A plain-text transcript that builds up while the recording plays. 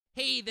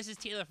Hey, this is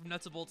Taylor from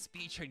Nuts and Bolts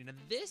Speed Trading, and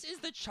this is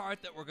the chart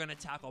that we're going to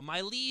tackle, my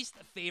least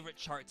favorite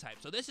chart type.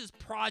 So this is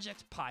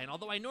Project Pi, and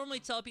although I normally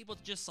tell people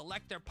to just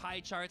select their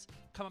pie charts,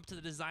 come up to the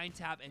Design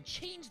tab, and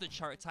change the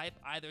chart type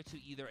either to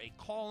either a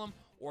column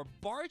or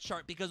bar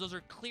chart because those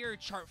are clear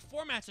chart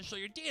formats to show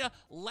your data,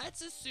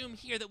 let's assume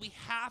here that we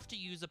have to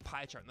use a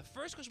pie chart. And the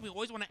first question we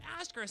always want to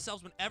ask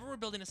ourselves whenever we're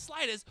building a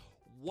slide is,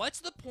 what's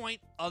the point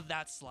of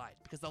that slide?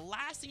 Because the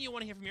last thing you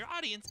want to hear from your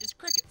audience is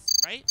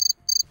crickets, right?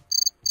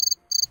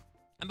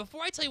 And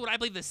before I tell you what I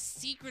believe the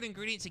secret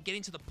ingredient to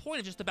getting to the point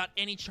of just about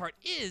any chart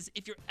is,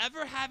 if you're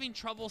ever having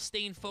trouble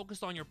staying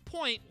focused on your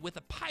point with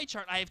a pie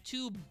chart, I have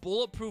two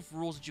bulletproof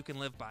rules that you can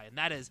live by, and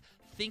that is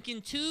think in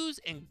twos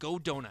and go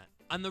donut.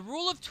 And the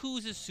rule of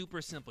twos is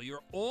super simple.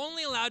 You're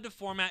only allowed to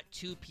format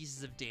two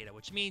pieces of data,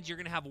 which means you're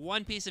gonna have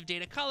one piece of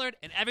data colored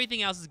and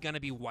everything else is gonna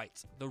be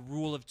white. The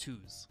rule of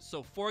twos.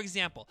 So for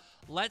example,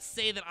 let's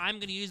say that I'm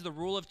gonna use the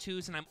rule of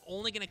twos and I'm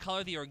only gonna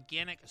color the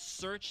organic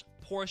search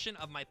portion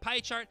of my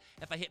pie chart.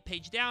 If I hit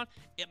page down,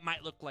 it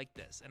might look like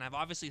this. And I've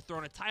obviously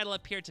thrown a title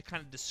up here to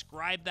kind of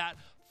describe that.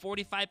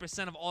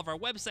 45% of all of our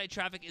website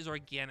traffic is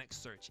organic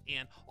search.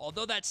 And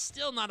although that's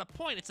still not a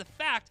point, it's a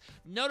fact,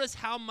 notice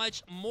how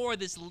much more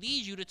this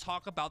leads you to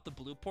talk about the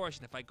blue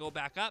portion. If I go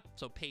back up,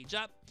 so page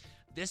up,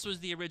 this was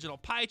the original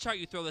pie chart.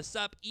 You throw this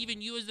up,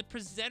 even you as the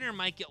presenter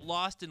might get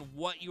lost in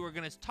what you were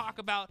gonna talk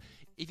about.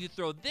 If you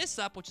throw this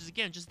up, which is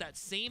again just that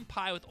same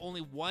pie with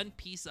only one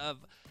piece of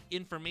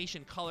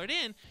information colored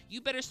in,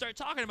 you better start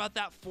talking about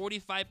that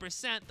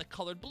 45%, the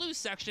colored blue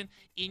section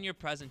in your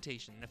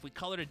presentation. And if we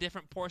colored a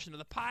different portion of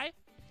the pie,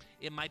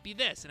 it might be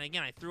this. And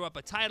again, I threw up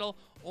a title,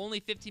 only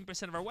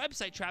 15% of our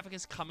website traffic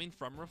is coming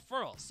from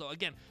referrals. So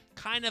again,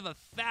 kind of a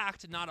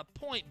fact, not a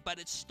point, but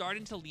it's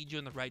starting to lead you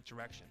in the right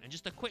direction. And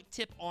just a quick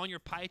tip on your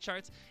pie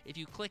charts, if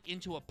you click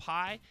into a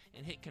pie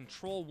and hit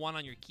Control-1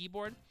 on your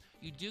keyboard,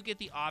 you do get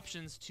the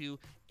options to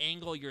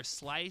angle your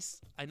slice.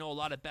 I know a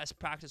lot of best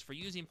practice for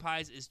using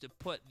pies is to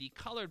put the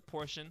colored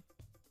portion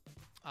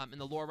in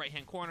the lower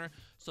right-hand corner,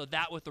 so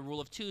that with the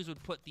rule of twos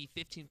would put the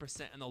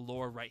 15% in the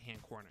lower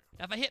right-hand corner.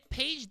 Now, if I hit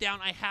page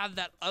down, I have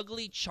that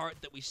ugly chart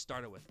that we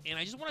started with. And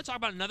I just want to talk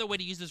about another way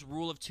to use this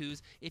rule of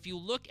twos. If you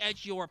look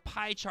at your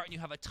pie chart and you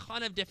have a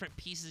ton of different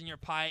pieces in your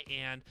pie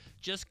and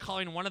just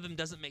coloring one of them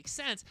doesn't make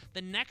sense,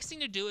 the next thing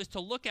to do is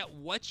to look at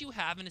what you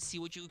have and to see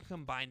what you can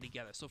combine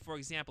together. So for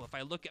example, if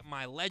I look at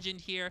my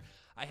legend here,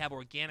 I have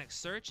organic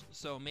search,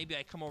 so maybe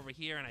I come over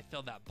here and I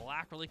fill that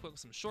black really quick with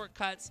some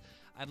shortcuts.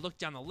 I've looked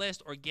down the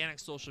list, organic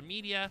social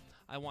media,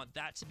 I want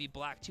that to be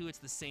black too, it's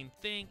the same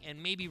thing,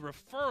 and maybe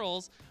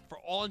referrals, for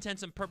all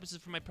intents and purposes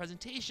for my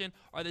presentation,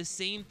 are the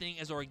same thing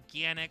as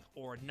organic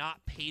or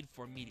not paid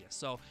for media.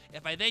 So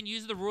if I then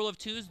use the rule of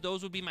twos,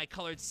 those would be my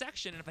colored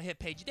section, and if I hit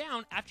page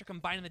down, after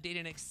combining the data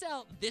in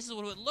Excel, this is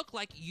what it would look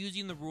like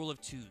using the rule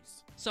of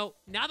twos. So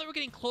now that we're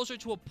getting closer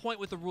to a point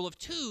with the rule of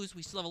twos,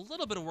 we still have a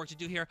little bit of work to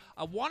do here.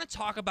 I want to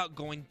talk about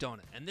going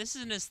donut. And this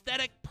is an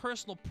aesthetic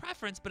personal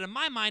preference, but in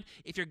my mind,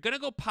 if you're gonna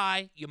go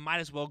pie, you might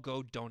as well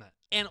go donut.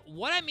 And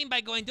what I mean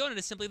by going donut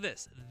is simply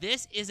this.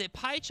 This is a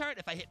pie chart.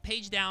 If I hit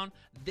page down,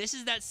 this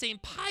is that same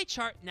pie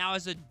chart now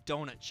as a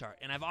donut chart.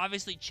 And I've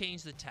obviously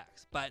changed the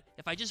text. But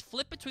if I just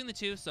flip between the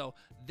two, so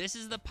this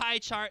is the pie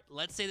chart.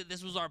 Let's say that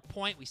this was our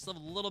point. We still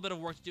have a little bit of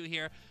work to do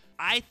here.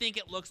 I think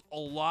it looks a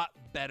lot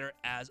better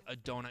as a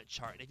donut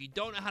chart. If you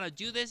don't know how to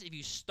do this, if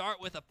you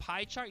start with a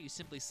pie chart, you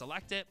simply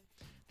select it.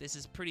 This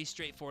is pretty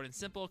straightforward and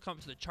simple. Come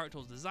to the Chart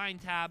Tools Design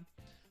tab,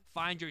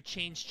 find your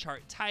change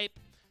chart type.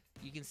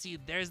 You can see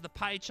there's the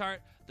pie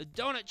chart. The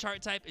donut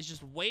chart type is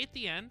just way at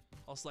the end.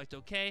 I'll select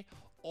OK.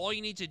 All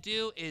you need to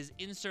do is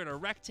insert a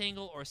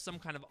rectangle or some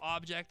kind of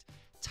object.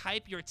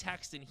 Type your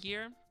text in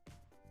here,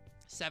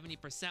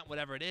 70%,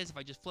 whatever it is. If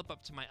I just flip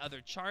up to my other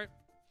chart,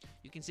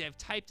 you can see I've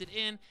typed it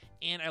in,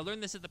 and I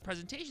learned this at the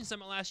presentation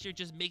summit last year,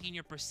 just making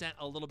your percent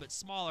a little bit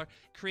smaller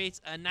creates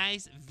a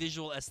nice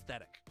visual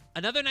aesthetic.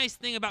 Another nice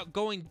thing about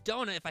going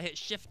donut, if I hit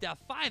Shift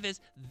F5, is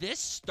this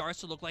starts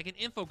to look like an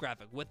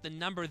infographic with the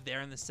number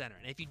there in the center.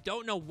 And if you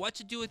don't know what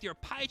to do with your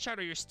pie chart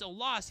or you're still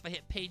lost, if I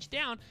hit page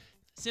down,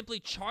 simply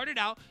chart it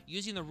out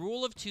using the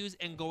rule of twos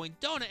and going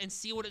donut and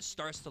see what it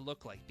starts to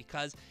look like.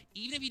 Because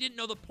even if you didn't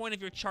know the point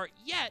of your chart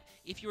yet,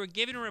 if you were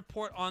given a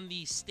report on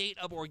the state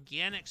of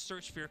organic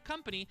search for your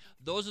company,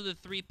 those are the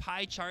three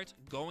pie charts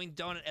going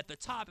donut at the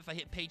top. If I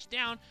hit page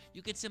down,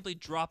 you could simply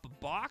drop a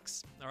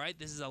box. All right,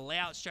 this is a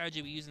layout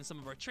strategy we use in some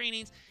of our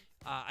trainings.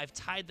 I've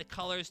tied the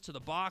colors to the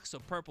box, so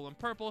purple and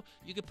purple.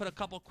 You could put a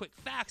couple quick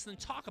facts and then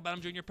talk about them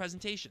during your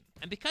presentation.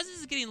 And because this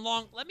is getting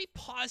long, let me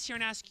pause here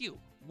and ask you,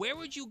 where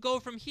would you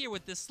go from here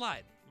with this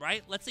slide,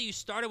 right? Let's say you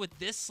started with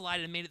this slide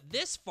and made it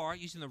this far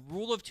using the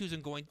rule of twos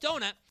and going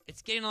donut.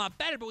 It's getting a lot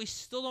better, but we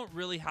still don't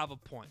really have a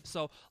point.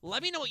 So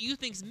let me know what you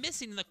think's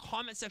missing in the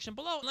comment section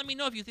below. And let me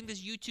know if you think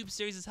this YouTube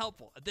series is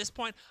helpful. At this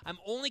point, I'm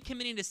only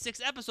committing to 6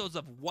 episodes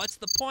of what's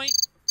the point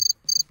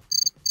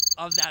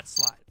of that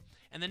slide.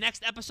 And the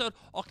next episode,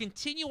 I'll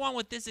continue on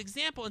with this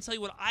example and tell you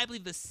what I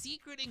believe the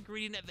secret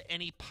ingredient of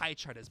any pie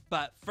chart is.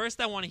 But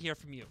first, I want to hear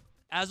from you.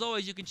 As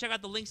always, you can check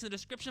out the links in the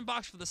description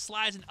box for the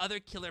slides and other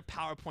killer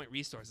PowerPoint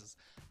resources.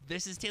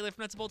 This is Taylor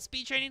from Nuts and Bolts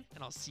Speed Training,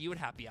 and I'll see you at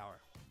happy hour.